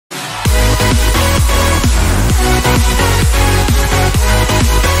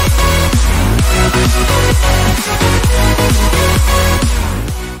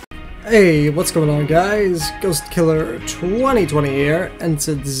Hey, what's going on guys? Ghost Killer 2020 here, and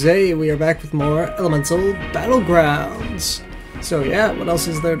today we are back with more Elemental Battlegrounds. So yeah, what else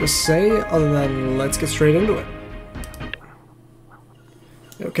is there to say other than let's get straight into it.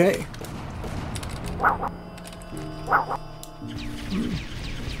 Okay.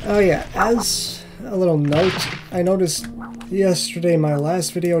 Oh yeah, as a little note, I noticed yesterday my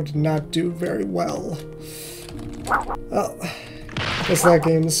last video did not do very well. Well, guess that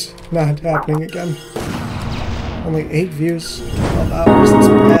game's not happening again. Only 8 views, 12 hours, that's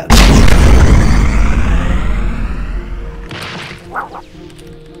bad.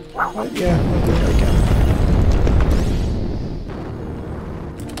 But yeah, I'll do it again.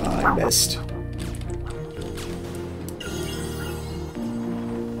 I missed.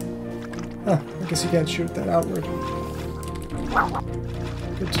 Huh, I guess you can't shoot that outward.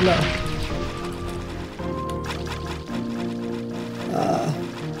 Good to know.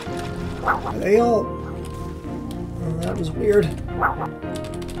 Are they all... Oh, that was weird.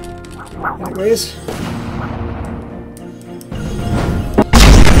 Anyways.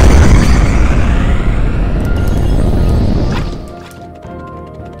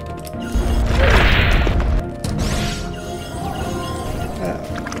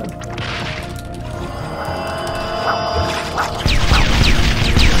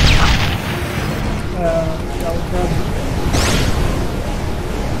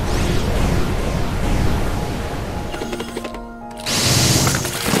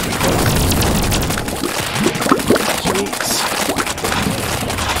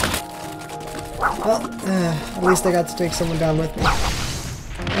 Well, at least I got to take someone down with me.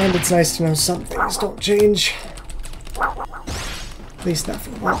 And it's nice to know some things don't change. At least not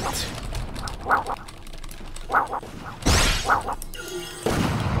for the moment.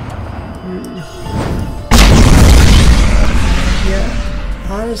 Yeah,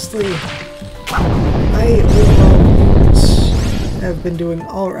 honestly, I have been doing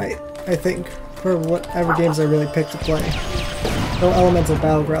alright, I think, for whatever games I really pick to play. Though Elemental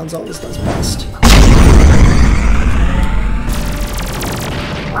Battlegrounds always does best.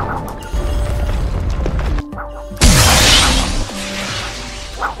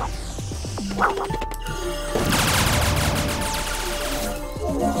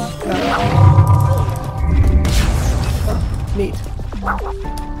 Neat.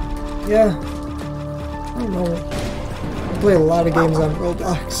 Yeah. I don't know. I play a lot of games on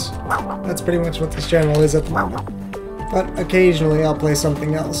Roblox. That's pretty much what this channel is at the moment. But occasionally I'll play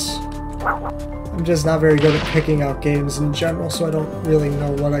something else. I'm just not very good at picking out games in general, so I don't really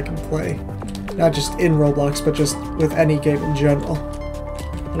know what I can play. Not just in Roblox, but just with any game in general.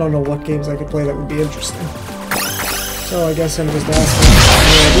 I don't know what games I could play that would be interesting. So I guess I'm just asking for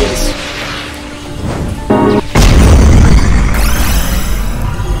ideas.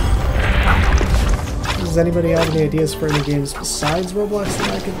 Does anybody have any ideas for any games besides Roblox that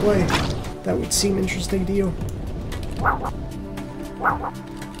I could play that would seem interesting to you?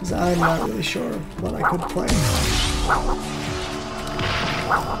 Because I'm not really sure what I could play.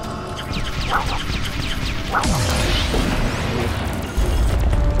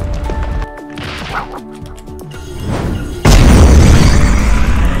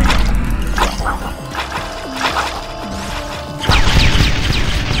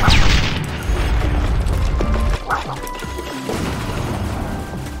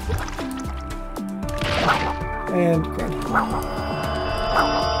 And grunt.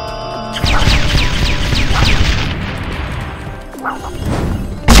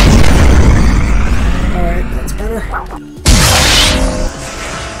 Alright, that's better.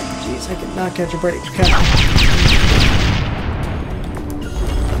 Jeez, I could not catch a break.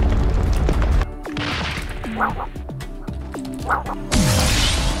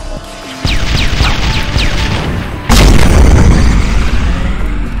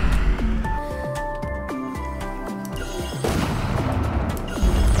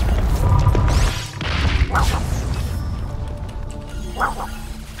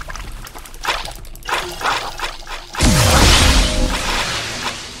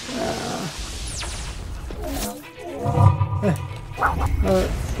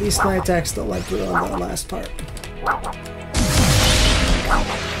 At least my attack still went through on the last part.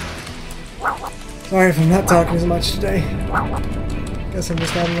 Sorry if I'm not talking as much today. Guess I'm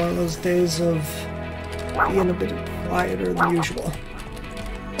just having one of those days of being a bit quieter than usual.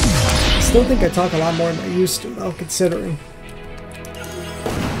 I still think I talk a lot more than I used to, though, considering.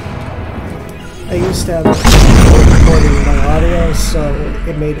 I used to have recording my audio, so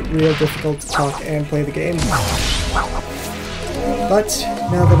it made it real difficult to talk and play the game. But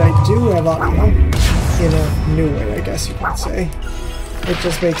now that I do have audio, in a new way, I guess you could say, It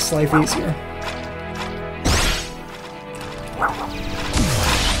just makes life easier.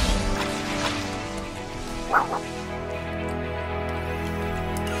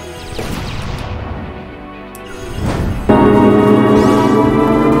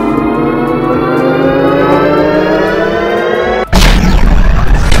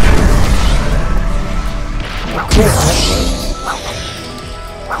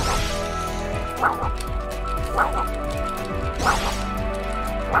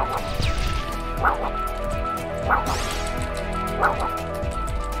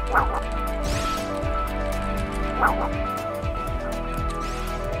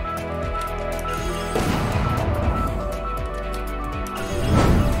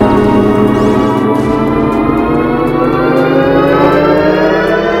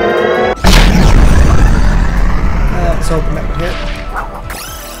 Hoping that would hit.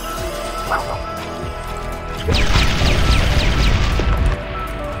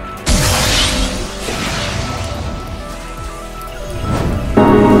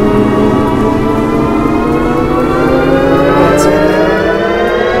 That's it.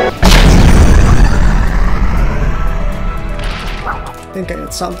 I think I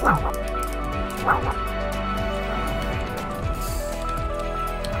hit something.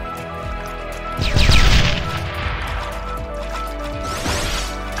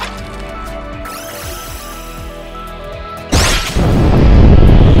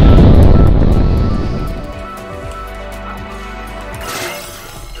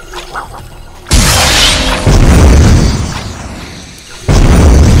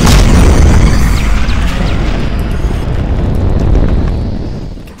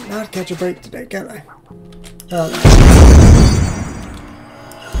 Catch a break today, can I? Oh, no.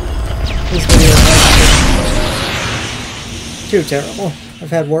 This video is too terrible. I've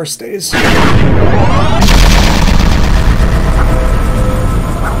had worse days.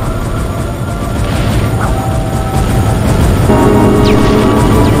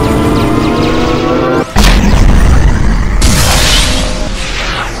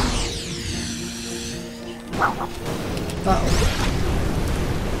 Uh-oh.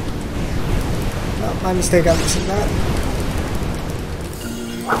 My mistake, I'm missing that.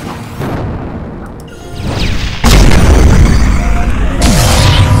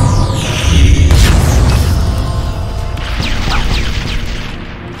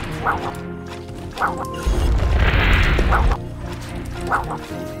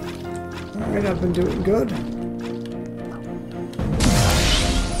 Alright, I've been doing good.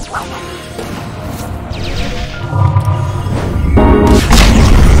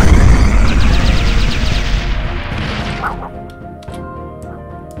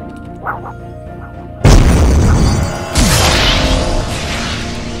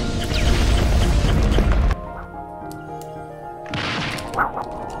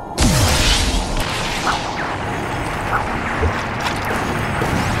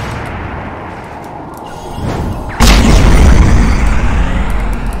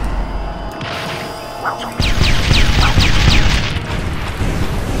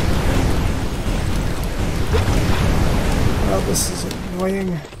 Well, this is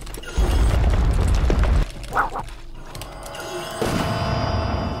annoying.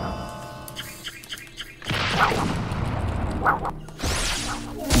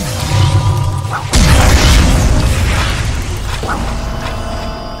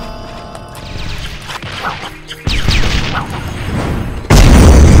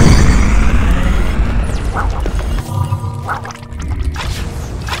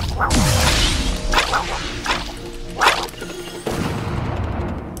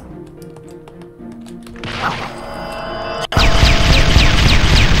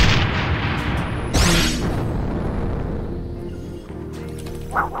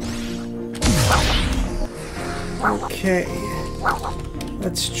 Okay,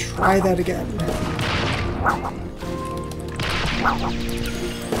 let's try that again.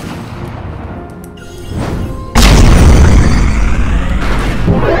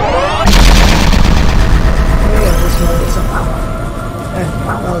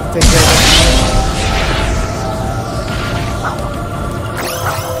 I'll take care of it.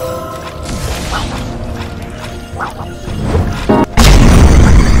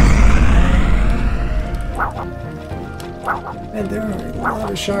 And there are a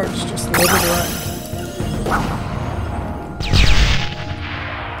lot of shards just living around.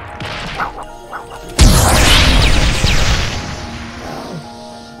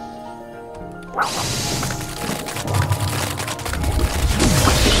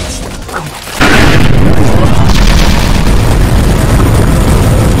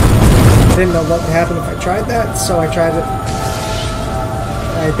 I didn't know what would happen if I tried that, so I tried it.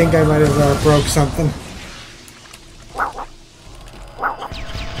 I think I might have broke something.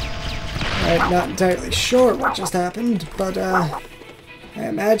 I'm not entirely sure what just happened, but I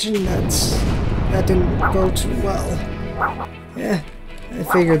imagine that didn't go too well. Yeah, I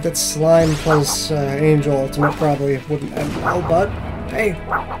figured that Slime plus Angel Ultimate probably wouldn't end well, but hey,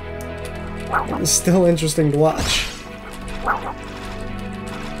 it was still interesting to watch.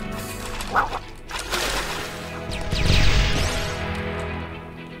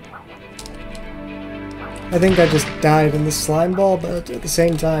 I think I just died in the slime ball, but at the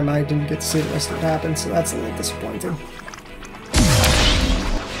same time I didn't get to see the rest of what happened, so that's a little disappointing.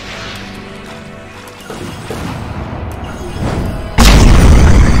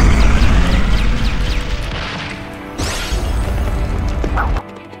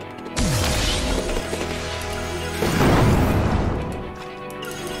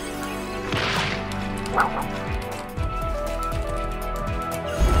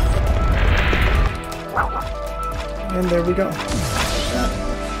 And there we go.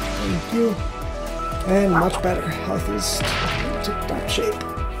 Thank you. And much better. Health is in tip-top shape.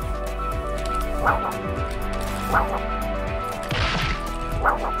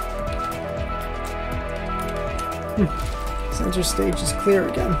 Center stage is clear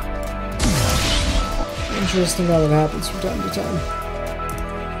again. Interesting how that happens from time to time.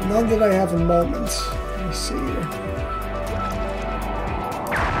 Now that I have a moment, let me see here.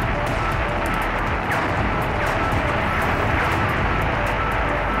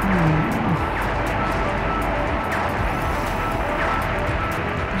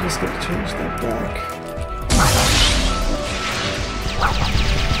 Just gotta change that back.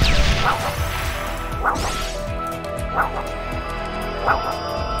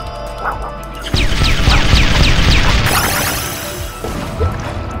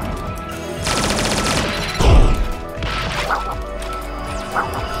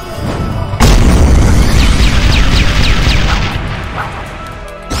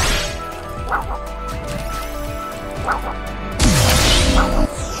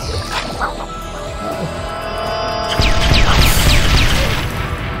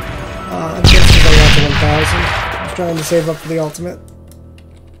 Trying to save up for the ultimate.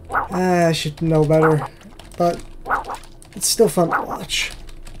 I should know better, but it's still fun to watch.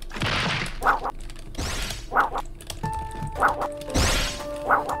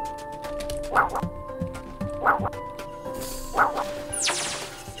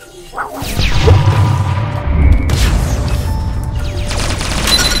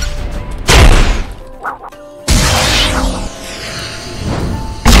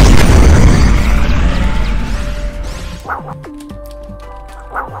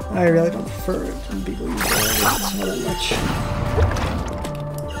 I really don't prefer it when people use it so much.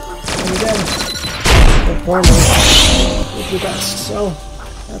 And again, performance is the best, so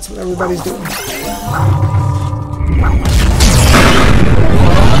that's what everybody's doing.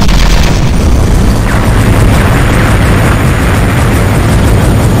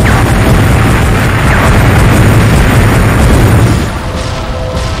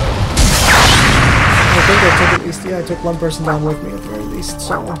 I took one person down with me at the very least,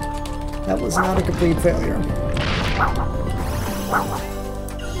 so that was not a complete failure.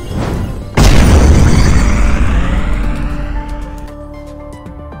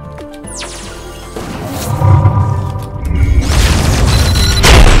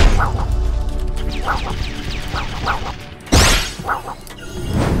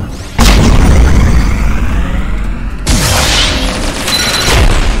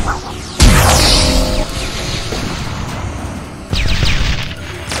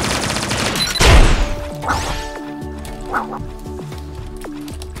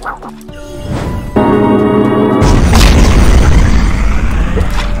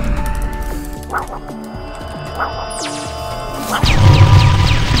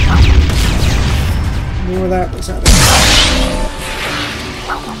 Where that was at.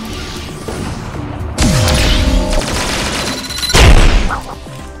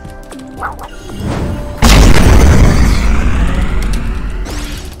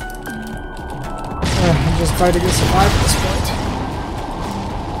 I'm just fighting to survive at this point.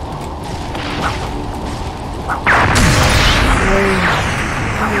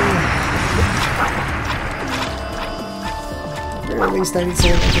 Or at least I need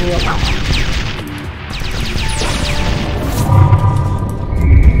someone to do it.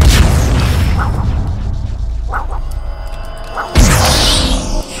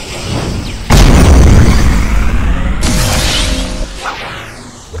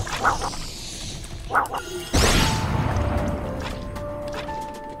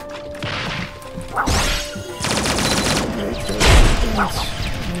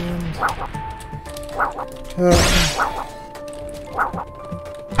 I'd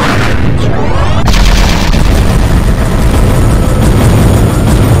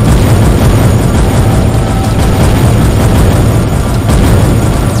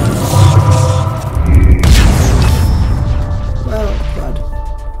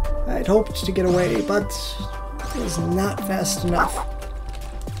hoped to get away, but it was not fast enough.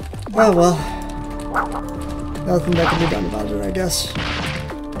 Oh well. Nothing that can be done about it, I guess.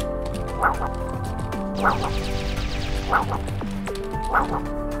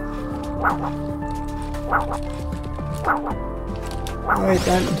 Alright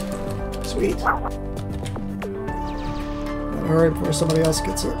then. Sweet. Gotta hurry before somebody else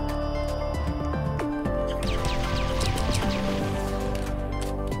gets it.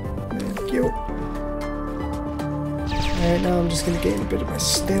 Thank you. Alright, now I'm just gonna gain a bit of my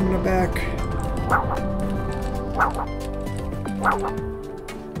stamina back.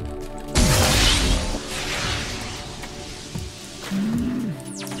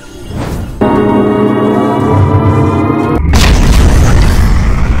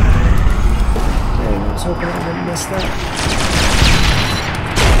 Hoping I didn't miss that.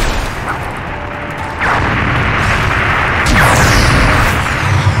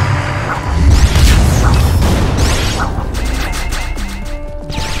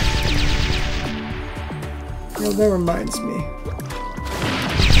 Well, that reminds me.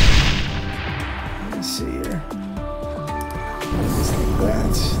 Let me see here. Just like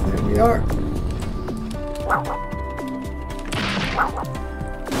that. There we are.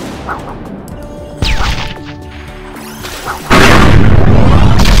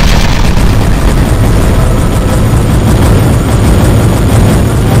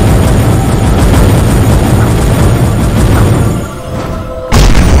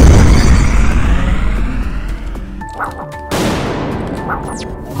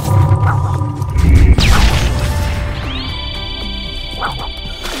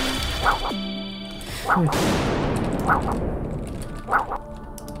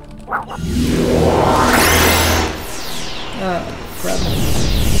 Crap.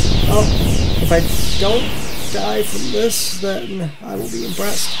 Well, if I don't die from this, then I will be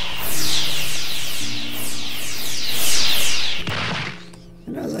impressed.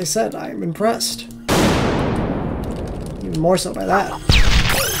 And as I said, I am impressed. Even more so by that.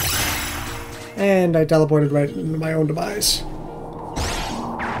 And I teleported right into my own demise.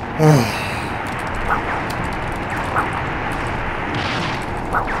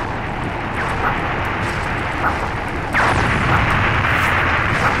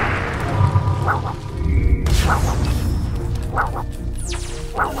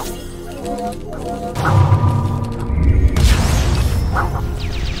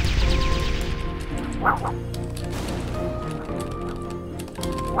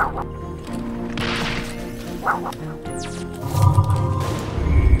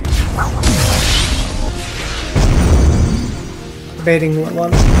 Debating who I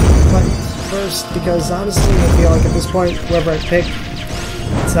want to fight first, because honestly I feel like at this point whoever I pick,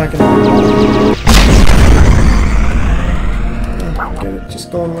 it's not gonna be get it,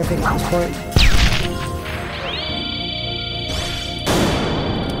 just going with it at this point.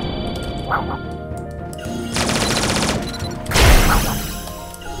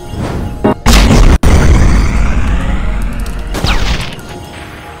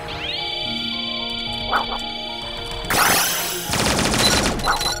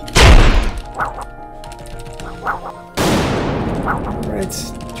 Alright,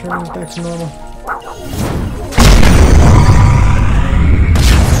 turning back to normal.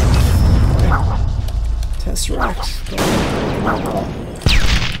 Tesseract.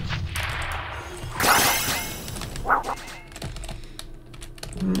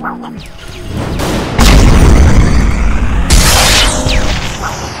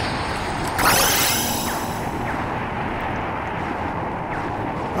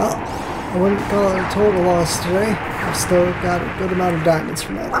 Well, I wouldn't call it a total loss today. I've still got a good amount of diamonds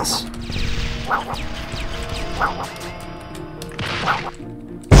from all this.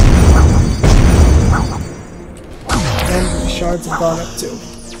 And the shards have gone up too.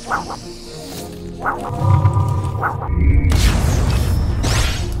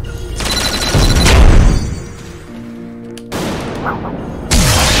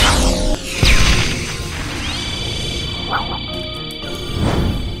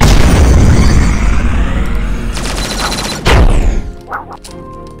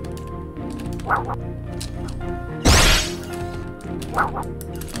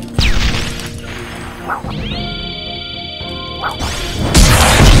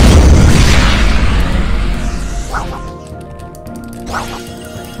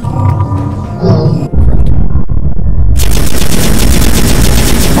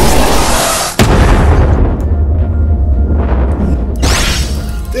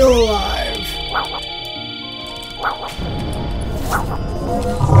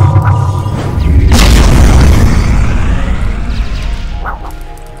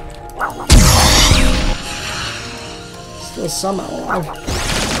 still somehow alive.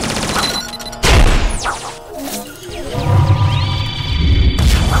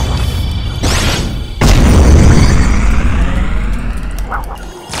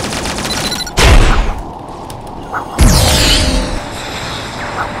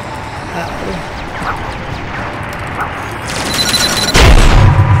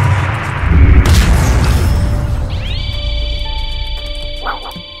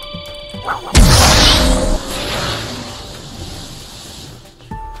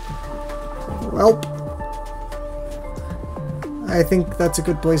 Well, I think that's a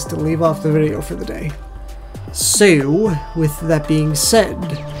good place to leave off the video for the day. So, with that being said,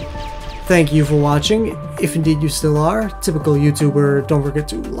 thank you for watching, if indeed you still are. Typical YouTuber, don't forget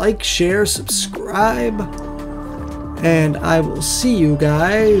to like, share, subscribe, and I will see you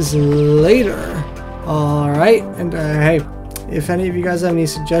guys later. Alright, and hey, if any of you guys have any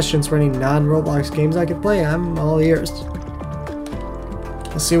suggestions for any non-Roblox games I could play, I'm all ears.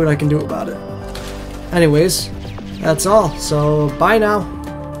 I'll see what I can do about it. Anyways, that's all, so bye now.